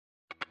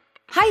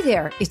Hi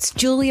there, it's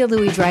Julia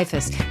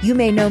Louis-Dreyfus. You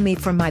may know me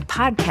from my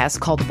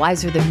podcast called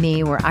Wiser Than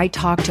Me, where I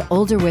talk to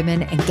older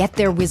women and get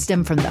their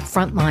wisdom from the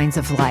front lines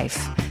of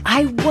life.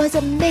 I was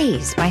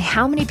amazed by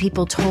how many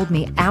people told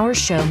me our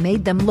show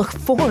made them look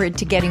forward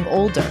to getting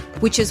older,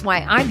 which is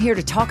why I'm here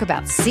to talk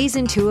about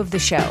season 2 of the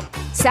show.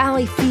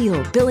 Sally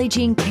Field, Billie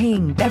Jean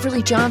King,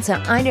 Beverly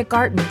Johnson, Ina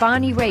Garten,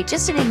 Bonnie Raitt,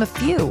 just to name a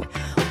few.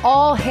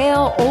 All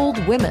hail old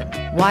women.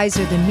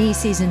 Wiser Than Me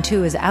season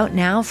 2 is out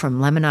now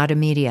from Lemonada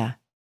Media.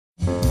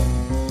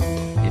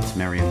 It's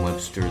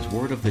Merriam-Webster's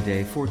Word of the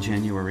Day for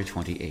January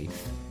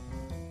 28th.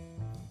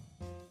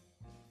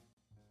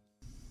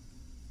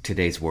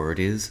 Today's word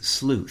is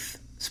sleuth,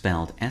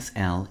 spelled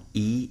S-L-E-U-T-H.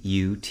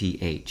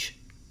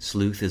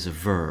 Sleuth is a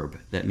verb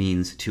that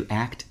means to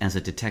act as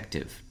a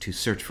detective, to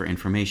search for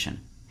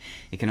information.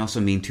 It can also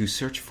mean to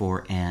search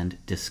for and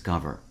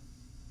discover.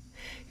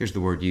 Here's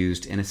the word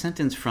used in a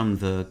sentence from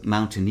the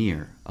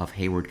Mountaineer of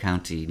Haywood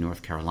County,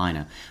 North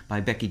Carolina, by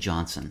Becky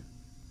Johnson.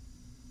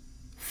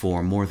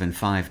 For more than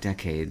 5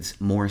 decades,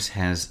 Morse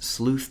has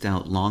sleuthed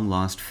out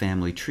long-lost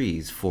family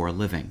trees for a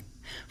living.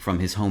 From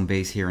his home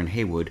base here in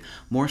Haywood,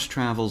 Morse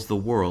travels the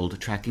world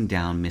tracking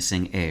down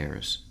missing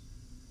heirs.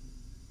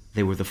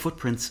 They were the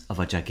footprints of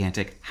a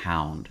gigantic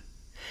hound.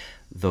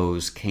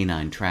 Those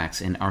canine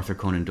tracks in Arthur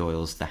Conan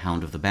Doyle's The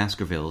Hound of the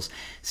Baskervilles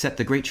set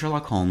the great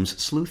Sherlock Holmes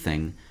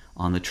sleuthing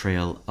on the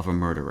trail of a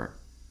murderer.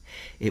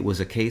 It was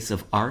a case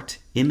of art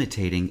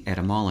imitating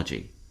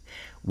etymology.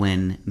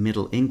 When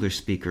Middle English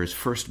speakers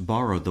first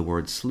borrowed the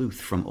word sleuth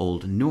from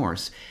Old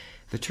Norse,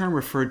 the term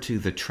referred to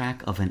the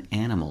track of an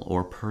animal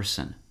or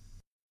person.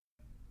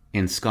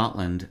 In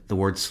Scotland, the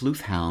word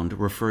sleuthhound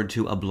referred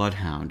to a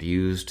bloodhound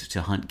used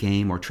to hunt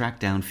game or track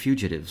down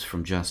fugitives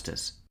from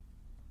justice.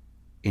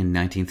 In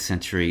 19th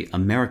century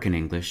American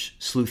English,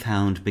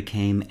 sleuthhound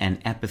became an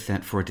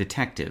epithet for a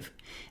detective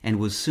and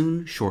was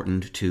soon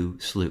shortened to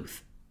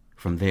sleuth.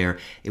 From there,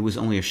 it was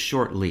only a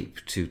short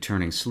leap to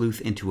turning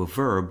sleuth into a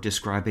verb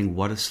describing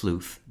what a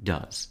sleuth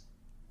does.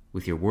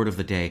 With your Word of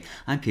the Day,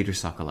 I'm Peter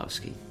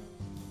Sokolowski.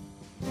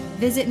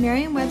 Visit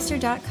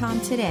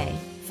Merriam-Webster.com today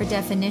for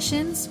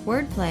definitions,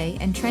 wordplay,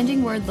 and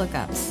trending word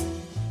lookups.